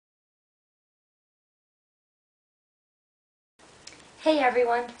Hey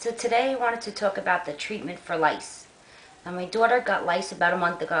everyone, so today I wanted to talk about the treatment for lice. Now my daughter got lice about a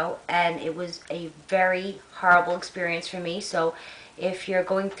month ago and it was a very horrible experience for me. So if you're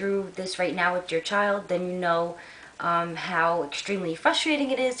going through this right now with your child, then you know how extremely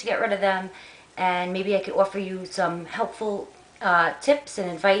frustrating it is to get rid of them, and maybe I could offer you some helpful tips and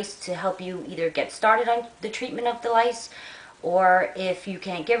advice to help you either get started on the treatment of the lice, or if you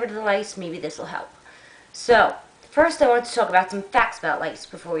can't get rid of the lice, maybe this will help. So first, I want to talk about some facts about lice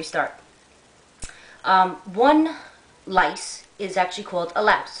before we start. One lice is actually called a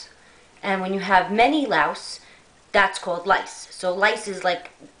louse. And when you have many louse, that's called lice. So lice is like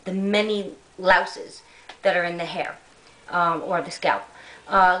the many louses that are in the hair or the scalp.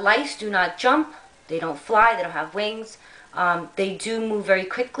 Lice do not jump, they don't fly, they don't have wings. They do move very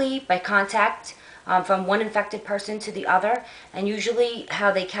quickly by contact from one infected person to the other, and usually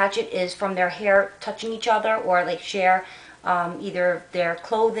how they catch it is from their hair touching each other, or like share either their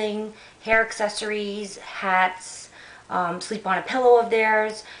clothing, hair accessories, hats, sleep on a pillow of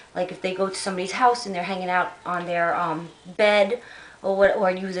theirs. Like if they go to somebody's house and they're hanging out on their bed,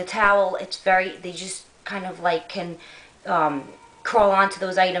 or use a towel, they just kind of like can crawl onto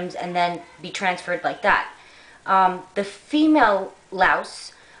those items and then be transferred like that. The female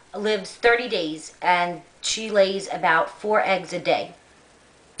louse lives 30 days and she lays about 4 eggs a day.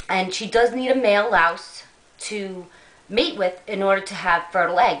 And she does need a male louse to mate with in order to have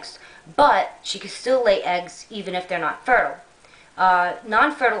fertile eggs. But she can still lay eggs even if they're not fertile.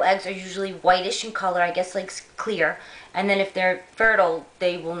 Non-fertile eggs are usually whitish in color, I guess like clear. And then if they're fertile,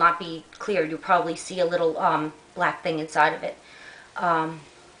 they will not be clear. You'll probably see a little black thing inside of it. And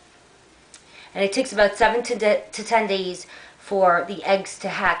it takes about 7 to 10 days for the eggs to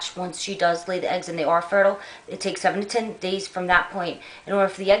hatch. Once she does lay the eggs and they are fertile, it takes 7 to 10 days from that point in order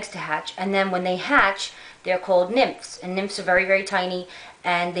for the eggs to hatch. And then when they hatch, they're called nymphs. And nymphs are very, very tiny,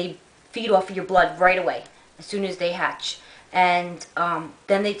 and they feed off of your blood right away as soon as they hatch. And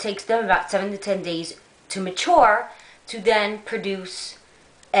then it takes them about 7 to 10 days to mature to then produce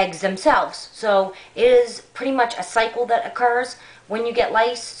eggs themselves. So it is pretty much a cycle that occurs when you get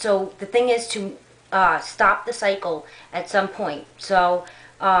lice. So the thing is to stop the cycle at some point. So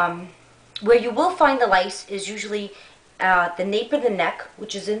where you will find the lice is usually the nape of the neck,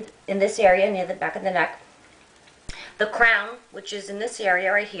 which is in this area near the back of the neck, the crown, which is in this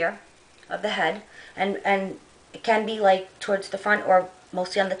area right here of the head, and it can be like towards the front or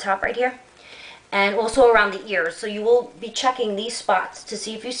mostly on the top right here, and also around the ears. So you will be checking these spots to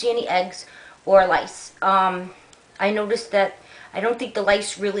see if you see any eggs or lice. I noticed that I don't think the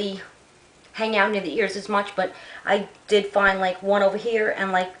lice really hang out near the ears as much, but I did find like one over here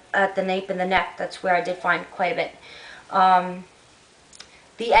and like at the nape and the neck. That's where I did find quite a bit.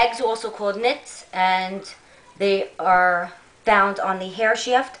 The eggs are also called nits, and they are found on the hair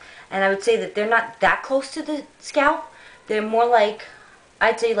shaft, and I would say that they're not that close to the scalp. They're more like,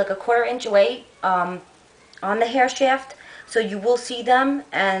 I'd say like a 1/4 inch away on the hair shaft. So you will see them,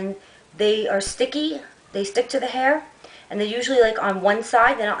 and they are sticky. They stick to the hair. And they're usually like on one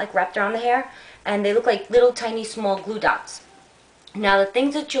side, they're not like wrapped around the hair, and they look like little tiny small glue dots. Now the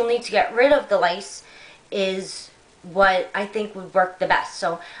things that you'll need to get rid of the lice is what I think would work the best.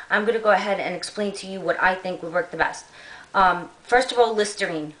 So I'm going to go ahead and explain to you what I think would work the best. First of all,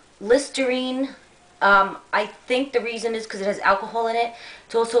 Listerine. Listerine, I think the reason is because it has alcohol in it.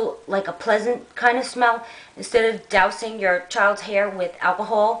 It's also like a pleasant kind of smell. Instead of dousing your child's hair with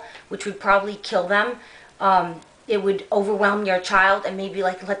alcohol, which would probably kill them, it would overwhelm your child and maybe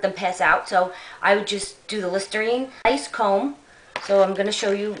like let them pass out. So I would just do the Listerine. Lice comb. So I'm going to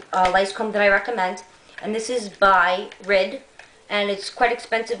show you a lice comb that I recommend. And this is by Rid. And it's quite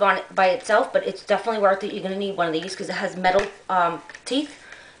expensive by itself, but it's definitely worth it. You're going to need one of these because it has metal teeth.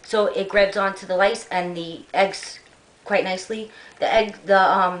 So it grabs onto the lice and the eggs quite nicely.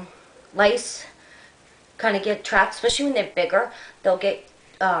 The lice kind of get trapped, especially when they're bigger. They'll get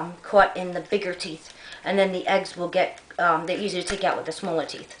caught in the bigger teeth. And then the eggs will get, they're easier to take out with the smaller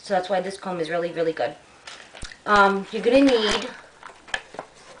teeth. So that's why this comb is really, really good. You're going to need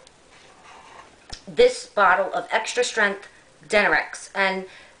this bottle of extra strength Denerex. And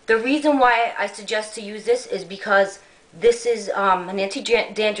the reason why I suggest to use this is because this is an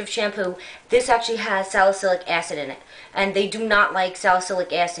anti-dandruff shampoo. This actually has salicylic acid in it. And they do not like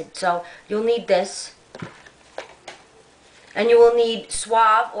salicylic acid. So you'll need this. And you will need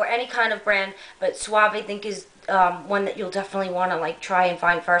Suave or any kind of brand, but Suave I think is one that you'll definitely want to like try and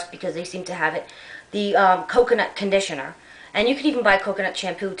find first because they seem to have it. The coconut conditioner. And you could even buy coconut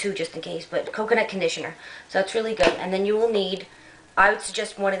shampoo too, just in case, but coconut conditioner. So that's really good. And then you will need, I would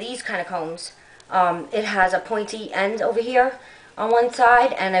suggest one of these kind of combs. It has a pointy end over here, on one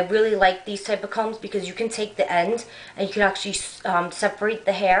side, and I really like these type of combs because you can take the end and you can actually separate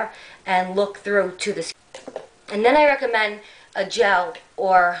the hair and look through to the skin. And then I recommend a gel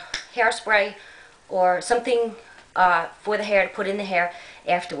or hairspray or something for the hair to put in the hair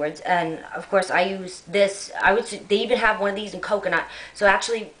afterwards. And of course I use this. They even have one of these in coconut, so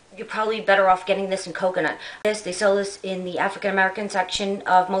actually you're probably better off getting this in coconut. They sell this in the African American section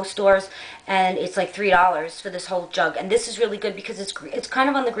of most stores, and it's like $3 for this whole jug. And this is really good because it's kind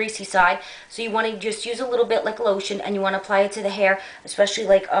of on the greasy side, so you want to just use a little bit like lotion, and you want to apply it to the hair, especially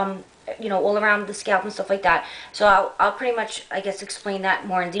like you know, all around the scalp and stuff like that. So I'll pretty much, I guess, explain that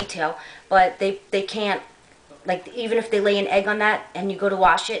more in detail. But they can't, like, even if they lay an egg on that and you go to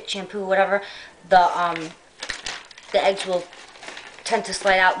wash it, shampoo, whatever, the eggs will tend to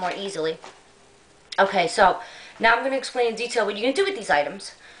slide out more easily. Okay, so now I'm going to explain in detail what you're going to do with these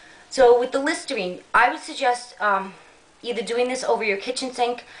items. So with the Listerine, I would suggest either doing this over your kitchen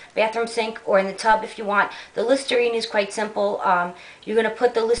sink, bathroom sink, or in the tub if you want. The Listerine is quite simple. You're going to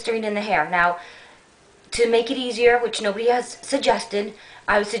put the Listerine in the hair. Now, to make it easier, which nobody has suggested,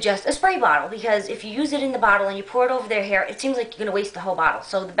 I would suggest a spray bottle, because if you use it in the bottle and you pour it over their hair, it seems like you're going to waste the whole bottle.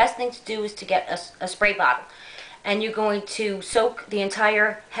 So the best thing to do is to get a spray bottle. And you're going to soak the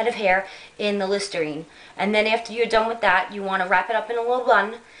entire head of hair in the Listerine. And then after you're done with that, you want to wrap it up in a little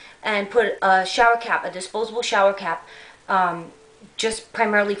bun and put a shower cap, a disposable shower cap, just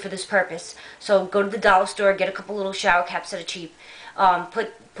primarily for this purpose. So go to the dollar store, get a couple little shower caps that are cheap.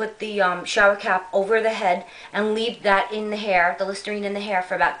 Put the shower cap over the head and leave that in the hair, the Listerine in the hair,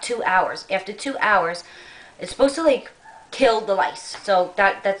 for about 2 hours. After 2 hours, it's supposed to like kill the lice. So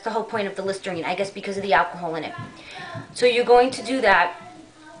that's the whole point of the Listerine, I guess, because of the alcohol in it. So you're going to do that,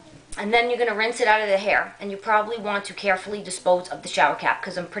 and then you're going to rinse it out of the hair. And you probably want to carefully dispose of the shower cap,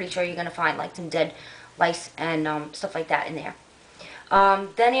 because I'm pretty sure you're going to find like some dead lice and stuff like that in there.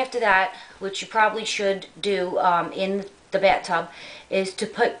 Then after that, which you probably should do in the bathtub, is to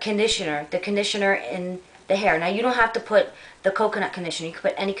put the conditioner in the hair. Now you don't have to put the coconut conditioner, you can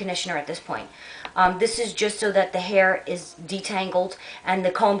put any conditioner at this point. This is just so that the hair is detangled and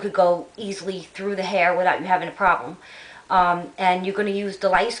the comb could go easily through the hair without you having a problem. And you're going to use the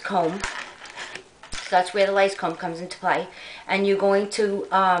lice comb, so that's where the lice comb comes into play. And you're going to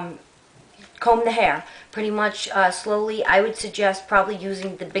comb the hair pretty much slowly. I would suggest probably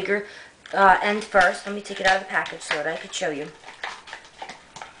using the bigger end first. Let me take it out of the package so that I could show you.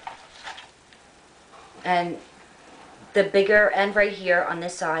 And the bigger end right here on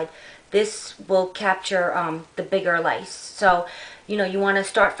this side, this will capture the bigger lice. So, you know, you want to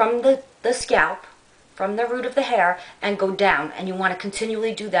start from the scalp, from the root of the hair, and go down. And you want to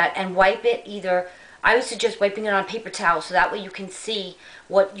continually do that and wipe it either. I would suggest wiping it on paper towel, so that way you can see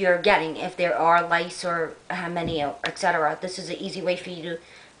what you're getting, if there are lice or how many, etc. This is an easy way for you to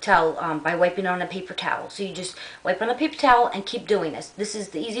tell by wiping it on a paper towel. So you just wipe on a paper towel and keep doing this. This is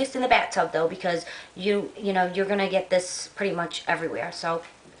the easiest in the bathtub though, because you know you're gonna get this pretty much everywhere. So,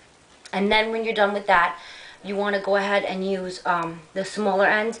 and then when you're done with that, you want to go ahead and use the smaller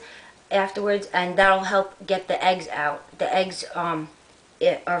end afterwards, and that'll help get the eggs out. The eggs are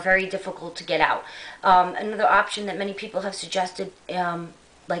very difficult to get out. Another option that many people have suggested,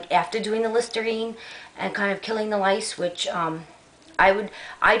 like after doing the Listerine and kind of killing the lice, which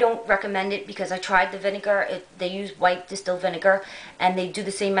I don't recommend it, because I tried the vinegar. They use white distilled vinegar, and they do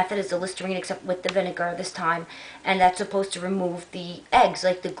the same method as the Listerine except with the vinegar this time, and that's supposed to remove the eggs,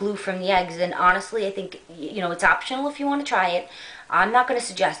 like the glue from the eggs. And honestly, I think, you know, it's optional if you want to try it. I'm not going to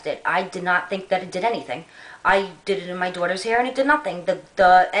suggest it. I did not think that it did anything. I did it in my daughter's hair and it did nothing.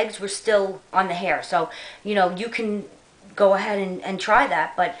 The eggs were still on the hair. So, you know, you can go ahead and try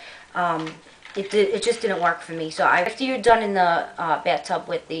that, but it just didn't work for me. So after you're done in the bathtub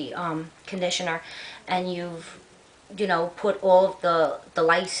with the conditioner, and you've, you know, put all of the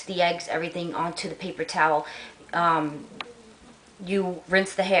lice, the eggs, everything onto the paper towel, you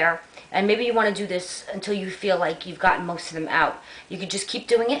rinse the hair. And maybe you want to do this until you feel like you've gotten most of them out. You could just keep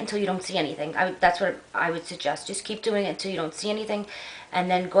doing it until you don't see anything. That's what I would suggest. Just keep doing it until you don't see anything,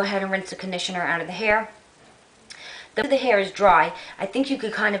 and then go ahead and rinse the conditioner out of the hair. The hair is dry, I think you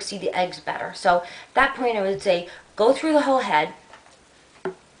could kind of see the eggs better. So at that point I would say go through the whole head.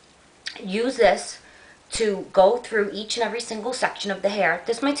 Use this to go through each and every single section of the hair.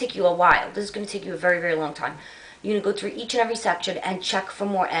 This might take you a while. This is going to take you a very, very long time. You're going to go through each and every section and check for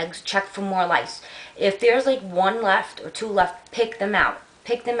more eggs, check for more lice. If there's like one left or two left, pick them out.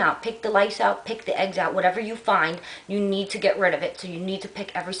 Pick them out. Pick the lice out, pick the eggs out. Whatever you find, you need to get rid of it. So you need to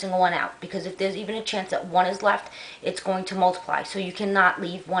pick every single one out, because if there's even a chance that one is left, it's going to multiply. So you cannot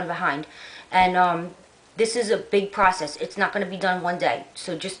leave one behind. And this is a big process. It's not going to be done one day.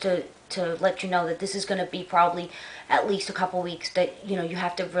 So just to let you know that this is going to be probably at least a couple weeks, that you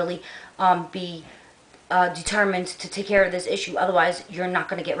have to really be determined to take care of this issue. Otherwise, you're not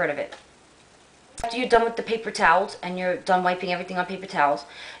going to get rid of it. After you're done with the paper towels and you're done wiping everything on paper towels,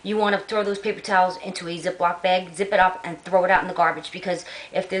 you want to throw those paper towels into a Ziploc bag, zip it up, and throw it out in the garbage, because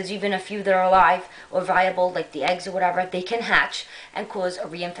if there's even a few that are alive or viable, like the eggs or whatever, they can hatch and cause a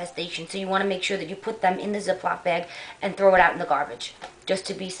reinfestation. So you want to make sure that you put them in the Ziploc bag and throw it out in the garbage, just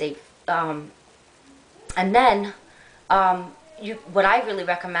to be safe. And then what I really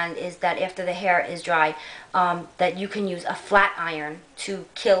recommend is that after the hair is dry, that you can use a flat iron to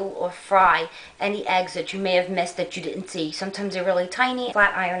kill or fry any eggs that you may have missed that you didn't see. Sometimes they're really tiny.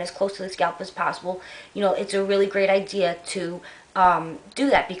 Flat iron as close to the scalp as possible. It's a really great idea to do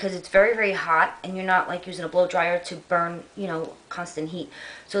that, because it's very, very hot, and you're not like using a blow dryer to burn, constant heat.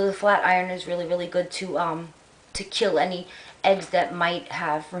 So the flat iron is really, really good to kill any eggs that might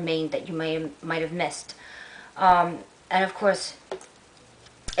have remained that you might have missed. And of course,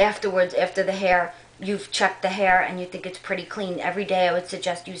 afterwards, after the hair, you've checked the hair and you think it's pretty clean. Every day I would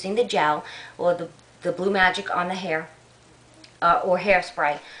suggest using the gel or the Blue Magic on the hair, or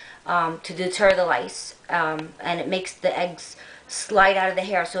hairspray, to deter the lice. And it makes the eggs slide out of the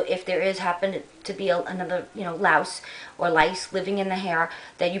hair. So if there happen to be another louse or lice living in the hair,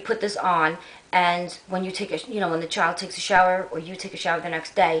 that you put this on, and when you take when the child takes a shower or you take a shower the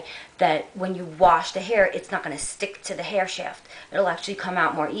next day, that when you wash the hair, it's not going to stick to the hair shaft. It'll actually come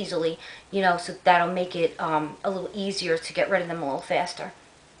out more easily, so that'll make it a little easier to get rid of them a little faster.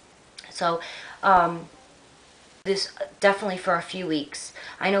 So this definitely for a few weeks.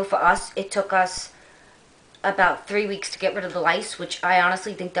 I know for us, it took us about 3 weeks to get rid of the lice, which I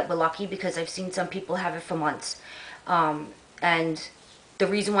honestly think that we're lucky, because I've seen some people have it for months. And the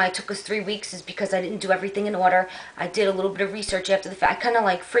reason why it took us 3 weeks is because I didn't do everything in order. I did a little bit of research after the fact. I kind of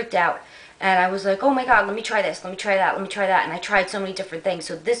like freaked out, and I was like, oh my god, let me try this, let me try that, let me try that, and I tried so many different things.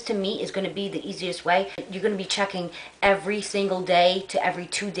 So this to me is going to be the easiest way. You're going to be checking every single day to every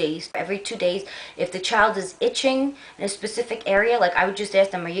 2 days. Every 2 days, if the child is itching in a specific area, like I would just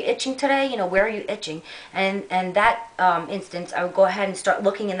ask them, are you itching today? Where are you itching? And that instance, I would go ahead and start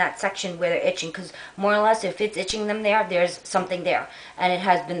looking in that section where they're itching, because more or less, if it's itching them there, there's something there. And it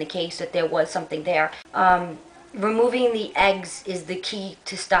has been the case that there was something there. Removing the eggs is the key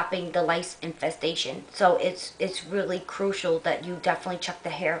to stopping the lice infestation. So it's really crucial that you definitely check the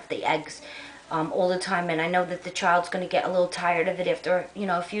hair of the eggs all the time. And I know that the child's going to get a little tired of it after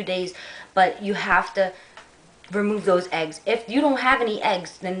a few days, but you have to remove those eggs. If you don't have any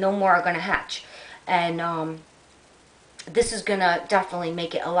eggs, then no more are going to hatch. And this is going to definitely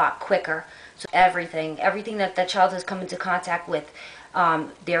make it a lot quicker. So everything that the child has come into contact with,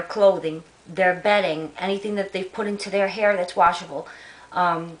 their clothing, their bedding, anything that they've put into their hair that's washable,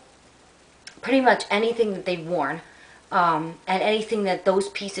 pretty much anything that they've worn, and anything that those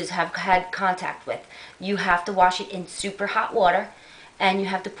pieces have had contact with, you have to wash it in super hot water, and you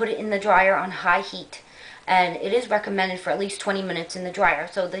have to put it in the dryer on high heat. And it is recommended for at least 20 minutes in the dryer.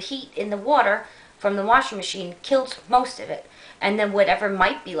 So the heat in the water from the washing machine kills most of it, and then whatever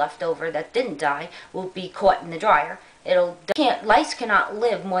might be left over that didn't die will be caught in the dryer. Lice cannot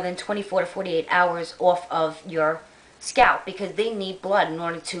live more than 24 to 48 hours off of your scalp, because they need blood in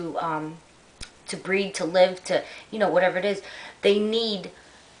order to breed, to live, to whatever it is. They need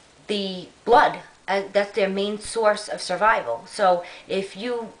the blood. That's their main source of survival. So if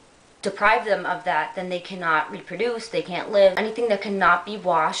you deprive them of that, then they cannot reproduce, they can't live. Anything that cannot be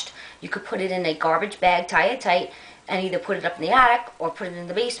washed, you could put it in a garbage bag, tie it tight, and either put it up in the attic or put it in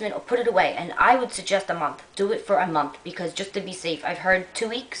the basement or put it away. And I would suggest a month. Do it for a month, because just to be safe. I've heard 2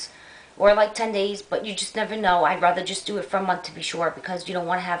 weeks or like 10 days, but you just never know. I'd rather just do it for a month to be sure, because you don't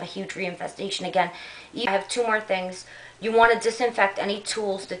want to have a huge reinfestation again. I have 2 more things. You want to disinfect any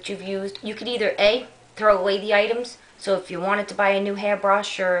tools that you've used. You could either A, throw away the items. So if you wanted to buy a new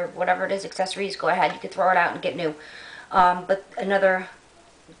hairbrush or whatever it is, accessories, go ahead. You could throw it out and get new. But another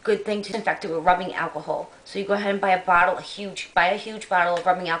good thing to disinfect it with rubbing alcohol. So you go ahead and buy a bottle, a huge bottle of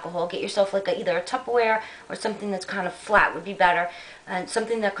rubbing alcohol. Get yourself like either a Tupperware or something that's kind of flat would be better, and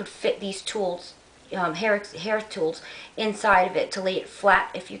something that could fit these tools, hair tools, inside of it, to lay it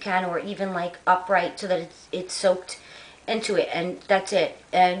flat if you can, or even like upright so that it's soaked into it, and that's it.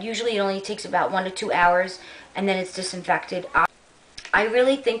 And usually it only takes about 1 to 2 hours, and then it's disinfected. I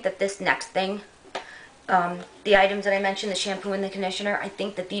really think that this next thing, the items that I mentioned, the shampoo and the conditioner, I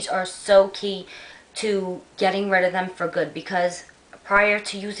think that these are so key to getting rid of them for good, because prior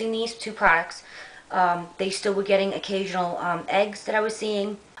to using these 2 products, they still were getting occasional eggs that I was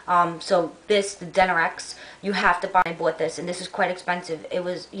seeing. So this, the Denorex, you have to buy. I bought this, and this is quite expensive. It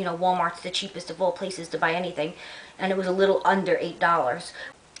was, you know, Walmart's the cheapest of all places to buy anything, and it was a little under $8.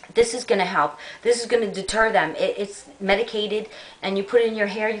 This is going to help. This is going to deter them. It's medicated, and you put it in your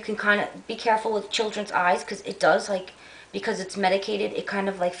hair. You can kind of be careful with children's eyes, because it does, like, because it's medicated, it kind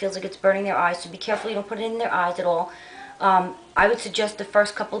of like feels like it's burning their eyes. So be careful you don't put it in their eyes at all. I would suggest the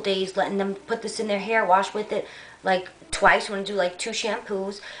first couple days letting them put this in their hair, wash with it like twice. You want to do like 2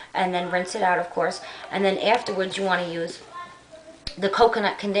 shampoos, and then rinse it out, of course. And then afterwards you want to use the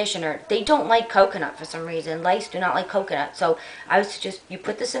coconut conditioner. They don't like coconut for some reason. Lice do not like coconut. So I would suggest you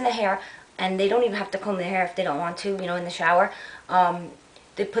put this in the hair, and they don't even have to comb their hair if they don't want to, you know, in the shower.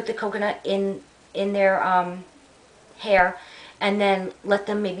 They put the coconut in their hair, and then let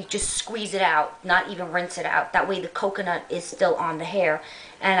them maybe just squeeze it out, not even rinse it out. That way the coconut is still on the hair.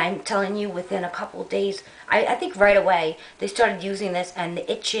 And I'm telling you, within a couple of days, I think right away, they started using this, and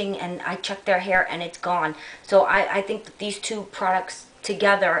the itching, and I checked their hair, and it's gone. So I think that these two products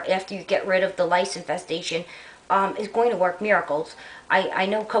together, after you get rid of the lice infestation, is going to work miracles. I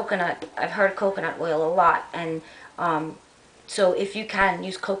know coconut, I've heard coconut oil a lot, and so if you can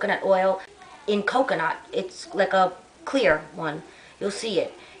use coconut oil in coconut, it's like a clear one. You'll see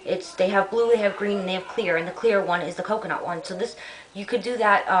it. They have blue, they have green, and they have clear, and the clear one is the coconut one. So this, you could do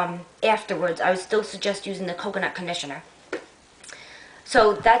that afterwards. I would still suggest using the coconut conditioner.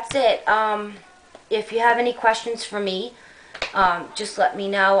 So that's it. If you have any questions for me, just let me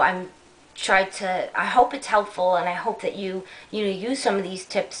know. I hope it's helpful, and I hope that you use some of these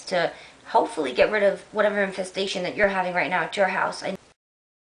tips to hopefully get rid of whatever infestation that you're having right now at your house.